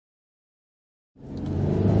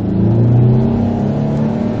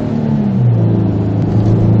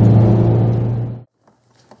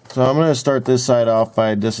So I'm going to start this side off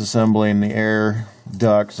by disassembling the air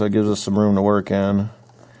duct so it gives us some room to work in.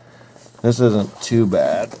 This isn't too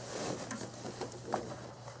bad,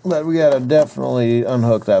 but we got to definitely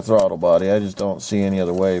unhook that throttle body. I just don't see any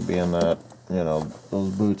other way, being that, you know, those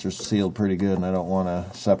boots are sealed pretty good and I don't want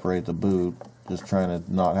to separate the boot. Just trying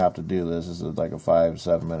to not have to do this. This is like a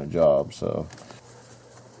 5-7 minute job, so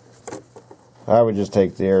I would just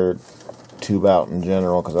take the air tube out in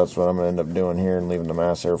general, because that's what I'm going to end up doing here, and leaving the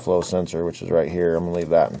mass airflow sensor, which is right here. I'm going to leave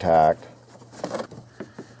that intact.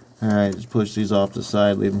 Alright, just push these off the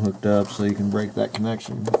side, leave them hooked up so you can break that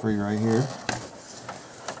connection free right here.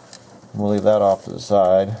 We'll leave that off to the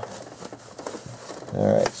side.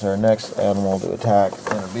 Alright, so our next animal to attack is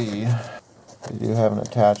going to be, we do have an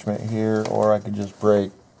attachment here, or I could just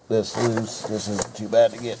break this loose. This isn't too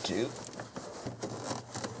bad to get to.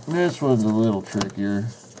 This one's a little trickier.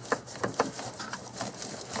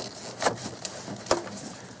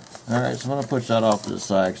 Alright, so I'm going to push that off to the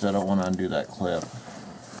side because I don't want to undo that clip.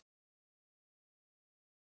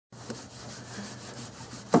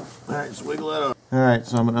 Alright, so wiggle that up. Alright,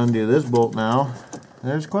 so I'm going to undo this bolt now.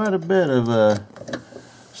 There's quite a bit of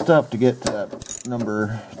stuff to get to that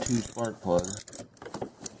number 2 spark plug.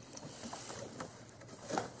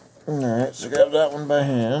 Alright, so grab that one by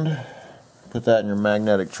hand. Put that in your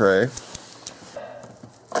magnetic tray.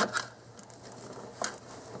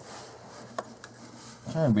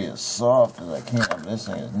 I'm trying to be as soft as I can. This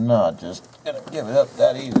thing is not just gonna give it up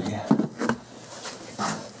that easy.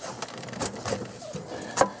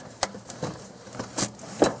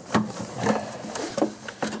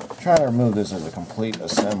 Try to remove this as a complete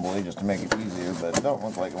assembly just to make it easier, but it don't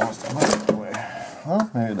look like it wants to move that way.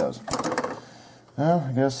 Well, maybe it does. Well,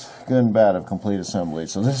 I guess good and bad of complete assembly.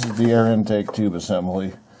 So this is the air intake tube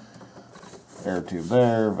assembly. Air tube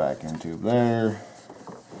there, vacuum tube there.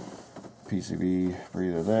 PCV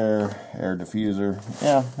breather there, air diffuser.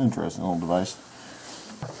 Yeah, interesting little device.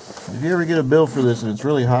 If you ever get a bill for this and it's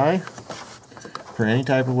really high for any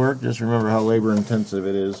type of work, just remember how labor intensive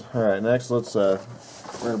it is. Alright, next we're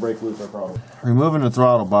going to break loose our problem. Removing the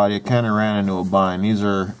throttle body, it kind of ran into a bind. These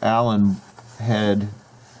are Allen head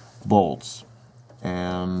bolts,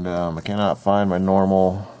 and I cannot find my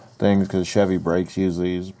normal things because Chevy brakes use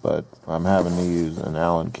these, but I'm having to use an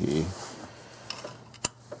Allen key,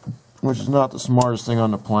 which is not the smartest thing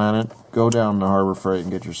on the planet. Go down to Harbor Freight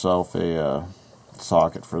and get yourself a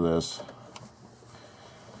socket for this.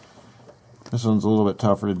 This one's a little bit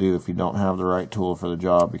tougher to do if you don't have the right tool for the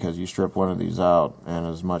job, because you strip one of these out, and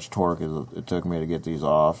as much torque as it took me to get these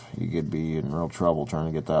off, you could be in real trouble trying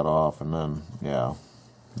to get that off, and then, yeah,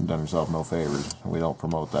 you've done yourself no favors. We don't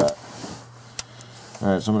promote that.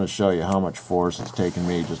 Alright, so I'm going to show you how much force it's taken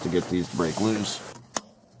me just to get these to break loose.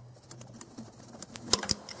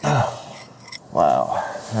 Wow,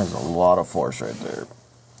 that's a lot of force right there.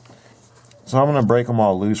 So I'm going to break them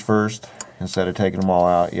all loose first instead of taking them all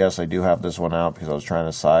out. Yes, I do have this one out because I was trying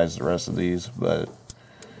to size the rest of these, but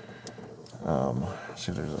let's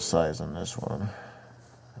see if there's a size on this one.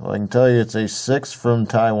 Well, I can tell you it's a 6 from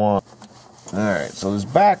Taiwan. Alright, so this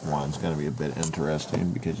back one's going to be a bit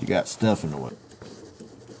interesting because you got stuff in the way.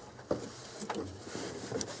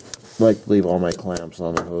 I like to leave all my clamps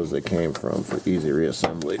on the hose they came from for easy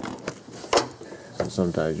reassembly. So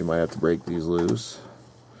sometimes you might have to break these loose.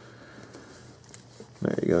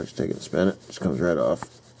 There you go, just take it and spin it. Just comes right off.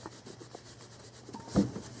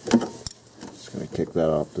 Just going to kick that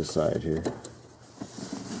off the side here.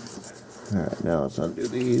 Alright, now let's undo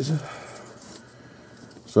these.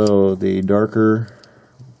 So the darker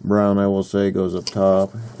brown, I will say, goes up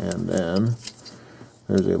top, and then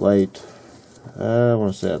there's a light, I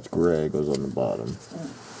want to say that's gray, goes on the bottom.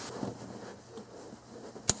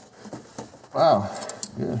 Wow,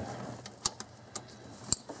 good.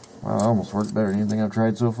 Wow, that almost worked better than anything I've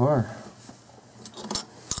tried so far.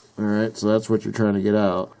 Alright, so that's what you're trying to get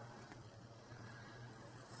out.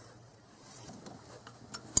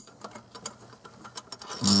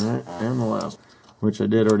 Alright, and the last, which I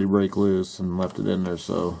did already break loose and left it in there,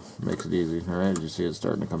 so it makes it easy. Alright, as you see, it's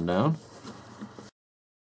starting to come down.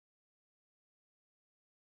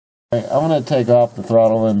 Alright, I'm going to take off the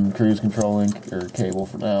throttle and cruise control link or cable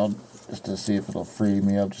for now, just to see if it'll free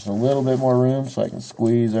me up just a little bit more room so I can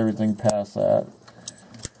squeeze everything past that.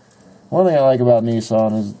 One thing I like about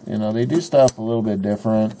Nissan is, you know, they do stuff a little bit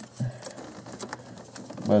different,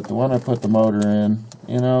 but the one I put the motor in,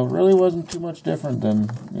 you know, really wasn't too much different than,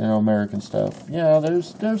 you know, American stuff. Yeah,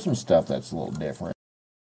 there's some stuff that's a little different.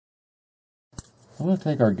 I'm going to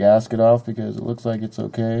take our gasket off because it looks like it's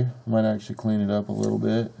okay. I might actually clean it up a little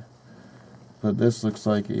bit. But this looks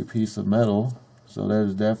like a piece of metal So that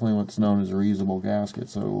is definitely what's known as a reusable gasket,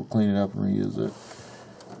 so we'll clean it up and reuse it.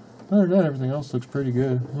 Other than that, everything else looks pretty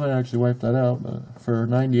good. I might actually wipe that out, but for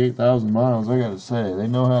 98,000 miles, I gotta say, they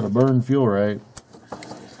know how to burn fuel right.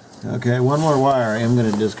 Okay, one more wire I am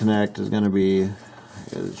going to disconnect is going to be,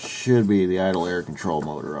 it should be the idle air control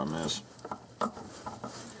motor on this. I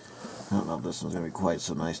don't know if this one's going to be quite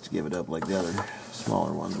so nice to give it up like the other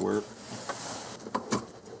smaller ones were.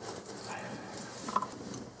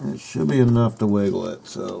 It should be enough to wiggle it,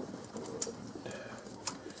 so.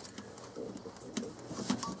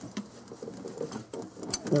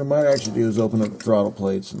 What I might actually do is open up the throttle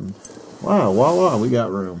plates and, wow, voila, we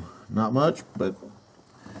got room. Not much, but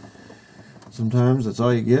sometimes that's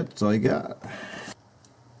all you get, that's all you got.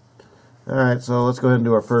 Alright, so let's go ahead and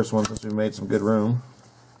do our first one since we made some good room.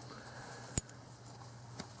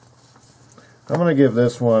 I'm going to give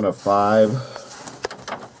this one a 5.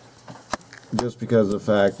 Just because of the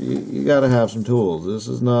fact you got to have some tools. This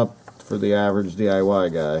is not for the average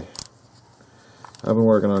DIY guy. I've been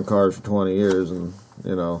working on cars for 20 years and,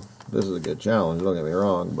 you know, this is a good challenge, don't get me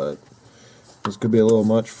wrong, but this could be a little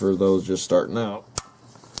much for those just starting out.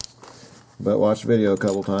 But watch the video a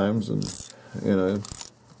couple times and, you know,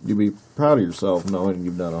 you'll be proud of yourself knowing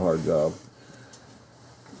you've done a hard job.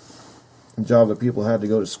 A job that people had to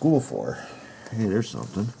go to school for. Hey, there's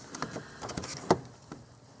something.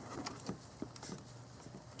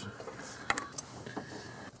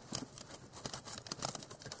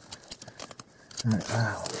 Alright,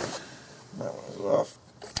 ow. That one was off.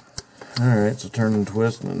 Alright, so turn and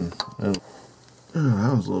twist and oh,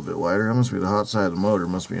 that was a little bit wider. That must be the hot side of the motor,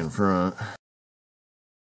 must be in front.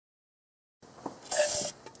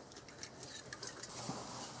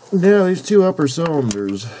 Yeah, these two upper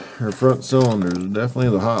cylinders, or front cylinders, are definitely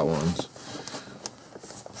the hot ones.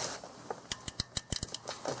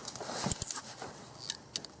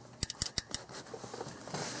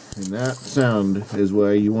 And that sound is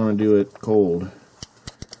why you want to do it cold.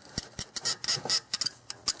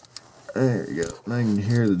 There you go. Now you can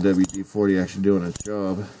hear the WD-40 actually doing its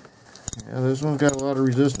job. Yeah, this one's got a lot of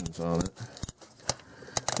resistance on it.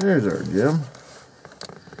 There's our gem.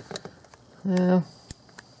 Yeah.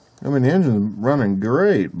 I mean, the engine's running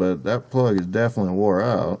great, but that plug is definitely wore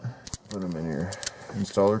out. Put them in your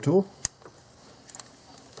installer tool.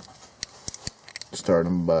 Start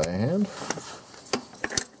them by hand.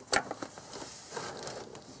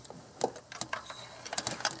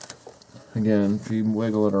 Again, if you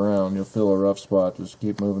wiggle it around, you'll feel a rough spot. Just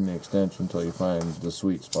keep moving the extension until you find the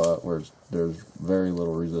sweet spot where there's very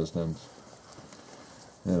little resistance.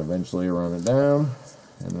 And eventually you run it down,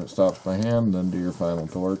 and it stops by hand, then do your final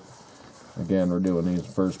torque. Again, we're doing these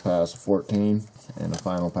first pass of 14 and a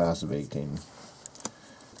final pass of 18.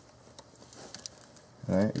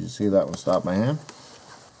 Alright, you see that one stop by hand?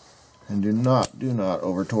 And do not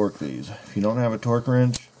over torque these. If you don't have a torque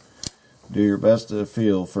wrench, do your best to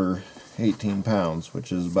feel for 18 pounds,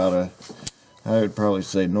 which is about I would probably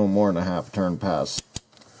say no more than a half turn past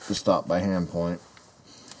the stop by hand point.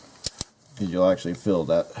 Because you'll actually feel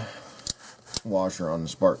that washer on the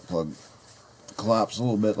spark plug collapse a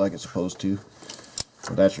little bit like it's supposed to.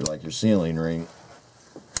 But that's like your sealing ring.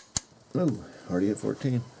 Ooh, already hit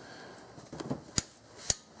 14.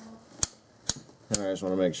 Alright, I just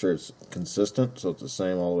want to make sure it's consistent so it's the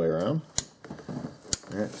same all the way around.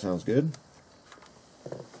 Alright, sounds good.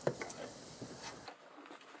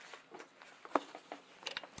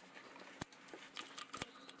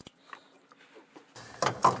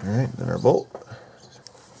 Alright, then our bolt.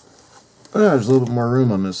 There's a little bit more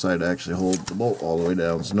room on this side to actually hold the bolt all the way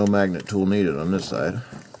down, so no magnet tool needed on this side.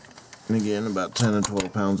 And again, about 10 and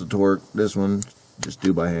 12 pounds of torque. This one, just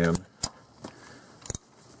do by hand.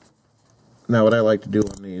 Now what I like to do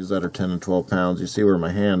on these that are 10 and 12 pounds, you see where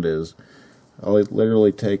my hand is, I'll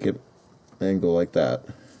literally take it and go like that.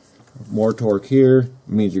 More torque here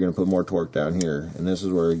means you're going to put more torque down here, and this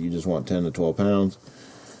is where you just want 10 to 12 pounds.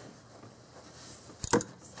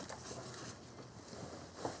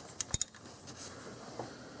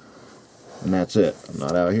 And that's it. I'm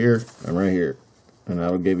not out here, I'm right here. And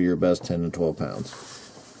that'll give you your best 10 to 12 pounds.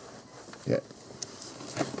 Okay.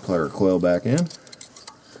 Plug our coil back in.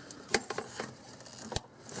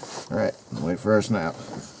 Alright, wait for our snap.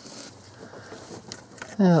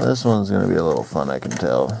 Yeah, this one's going to be a little fun, I can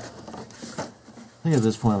tell. I think at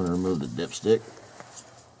this point I'm going to remove the dipstick.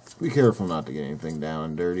 Be careful not to get anything down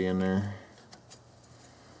and dirty in there.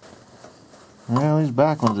 Well, these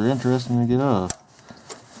back ones are interesting to get off.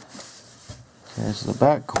 Okay, so the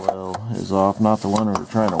back coil is off, not the one we were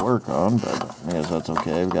trying to work on, but I guess that's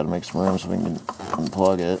okay. We've got to make some room so we can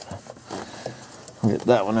unplug it. We'll get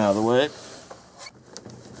that one out of the way.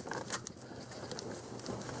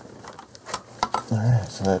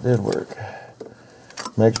 So that did work.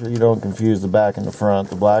 Make sure you don't confuse the back and the front.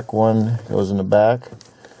 The black one goes in the back.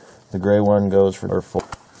 The gray one goes for full.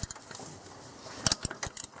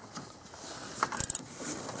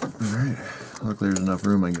 Alright, luckily there's enough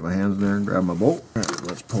room I can get my hands in there and grab my bolt. Alright,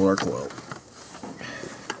 let's pull our coil.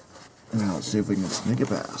 Now let's see if we can sneak it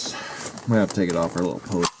past. I'm going to have to take it off our little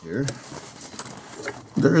post here.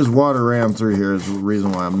 There is water ran through here, is the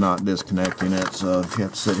reason why I'm not disconnecting it. So if you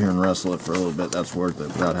have to sit here and wrestle it for a little bit, that's worth it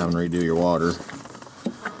without having to redo your water.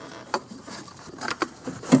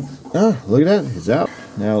 Ah, look at that, it's out.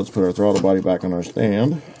 Now let's put our throttle body back on our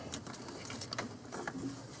stand.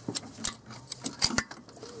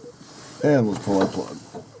 And let's pull our plug.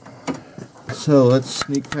 So let's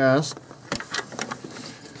sneak past.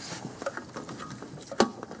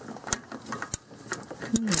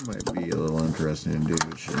 It might be a little interesting to do,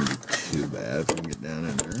 but it shouldn't be too bad if we can get down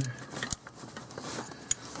in there.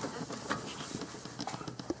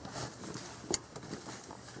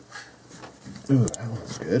 Ooh, that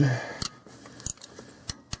one's good.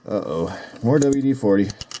 Uh-oh, more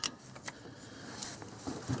WD-40.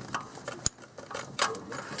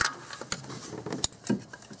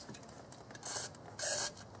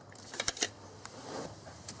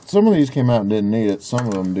 Some of these came out and didn't need it, some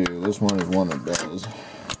of them do. This one is one that does.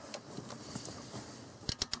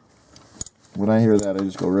 When I hear that, I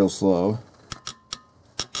just go real slow.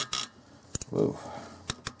 Whoa.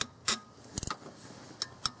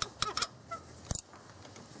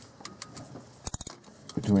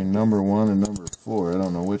 Between number 1 and number 4, I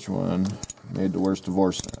don't know which one made the worst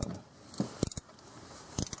divorce sound.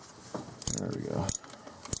 There we go.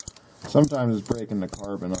 Sometimes it's breaking the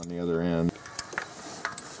carbon on the other end.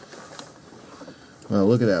 Well,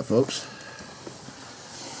 look at that, folks.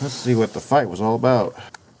 Let's see what the fight was all about.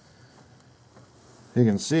 You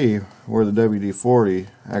can see where the WD-40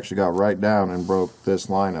 actually got right down and broke this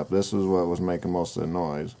line up. This is what was making most of the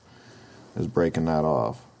noise, is breaking that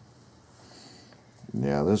off.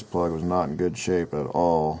 Yeah, this plug was not in good shape at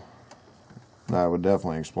all. That would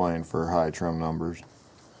definitely explain for high trim numbers.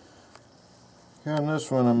 Okay, on this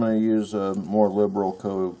one I'm going to use a more liberal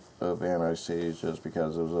coat of anti-seize just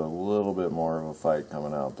because it was a little bit more of a fight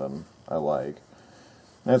coming out than I like.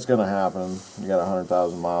 That's going to happen. You got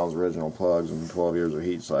 100,000 miles original plugs and 12 years of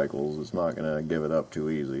heat cycles. It's not going to give it up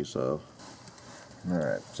too easy. So,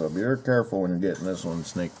 alright, so be very careful when you're getting this one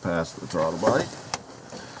snaked past the throttle body.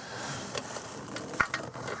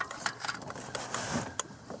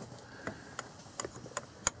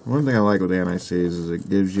 One thing I like with anti-seize is it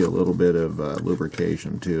gives you a little bit of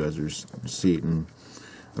lubrication too, as you're seating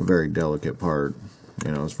a very delicate part.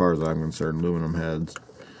 You know, as far as I'm concerned, aluminum heads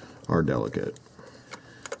are delicate.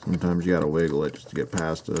 Sometimes you gotta wiggle it just to get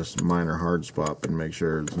past this minor hard spot and make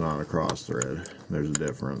sure it's not a cross thread. There's a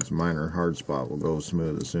difference. Minor hard spot will go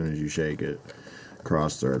smooth as soon as you shake it.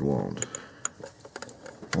 Cross thread won't.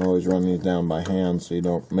 I always run these down by hand so you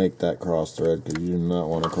don't make that cross thread, because you do not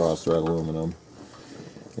want to cross thread aluminum.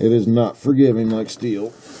 It is not forgiving like steel.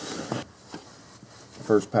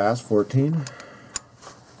 First pass, 14.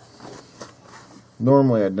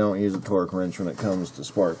 Normally I don't use a torque wrench when it comes to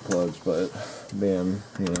spark plugs, but being,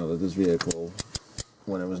 you know, that this vehicle,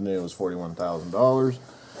 when it was new, was $41,000,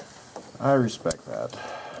 I respect that.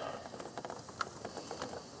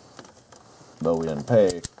 Though we didn't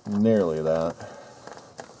pay nearly that.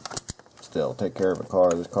 Still, take care of a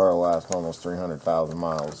car. This car will last almost 300,000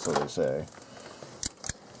 miles, so they say.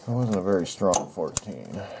 It wasn't a very strong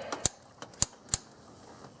 14.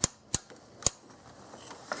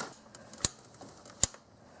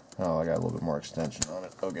 Oh, I got a little bit more extension on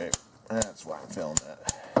it. Okay, that's why I'm feeling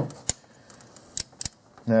that.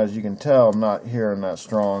 Now, as you can tell, I'm not hearing that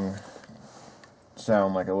strong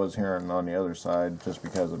sound like I was hearing on the other side, just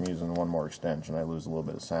because I'm using one more extension. I lose a little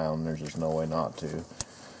bit of sound. There's just no way not to.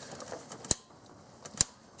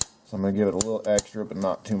 So I'm going to give it a little extra, but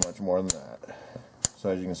not too much more than that. So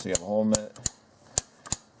as you can see, I'm holding it.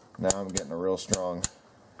 Now I'm getting a real strong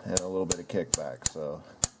and a little bit of kickback. So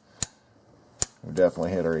we definitely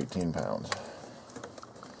hit our 18 pounds.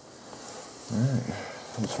 Alright,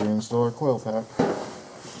 let's reinstall our coil pack.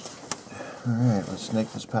 Alright, let's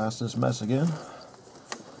snake this past this mess again.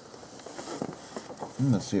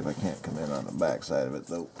 Let's see if I can't come in on the back side of it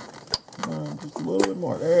though. Just a little bit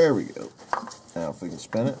more. There we go. Now if we can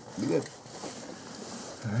spin it, be good.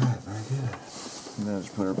 Alright, very good. Now let's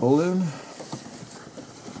put our balloon.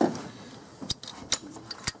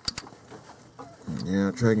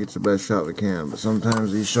 Yeah, try and get the best shot we can, but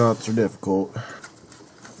sometimes these shots are difficult.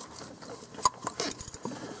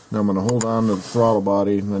 Now I'm going to hold on to the throttle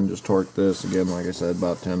body and then just torque this again, like I said,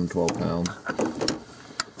 about 10 to 12 pounds.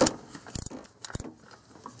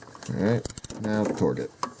 Alright, now torque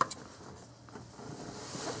it.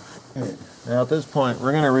 Okay, now at this point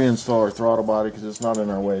we're going to reinstall our throttle body because it's not in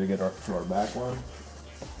our way to get to our back one.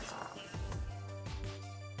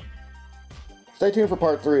 Stay tuned for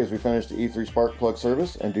part 3 as we finish the E3 spark plug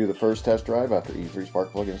service and do the first test drive after E3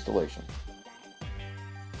 spark plug installation.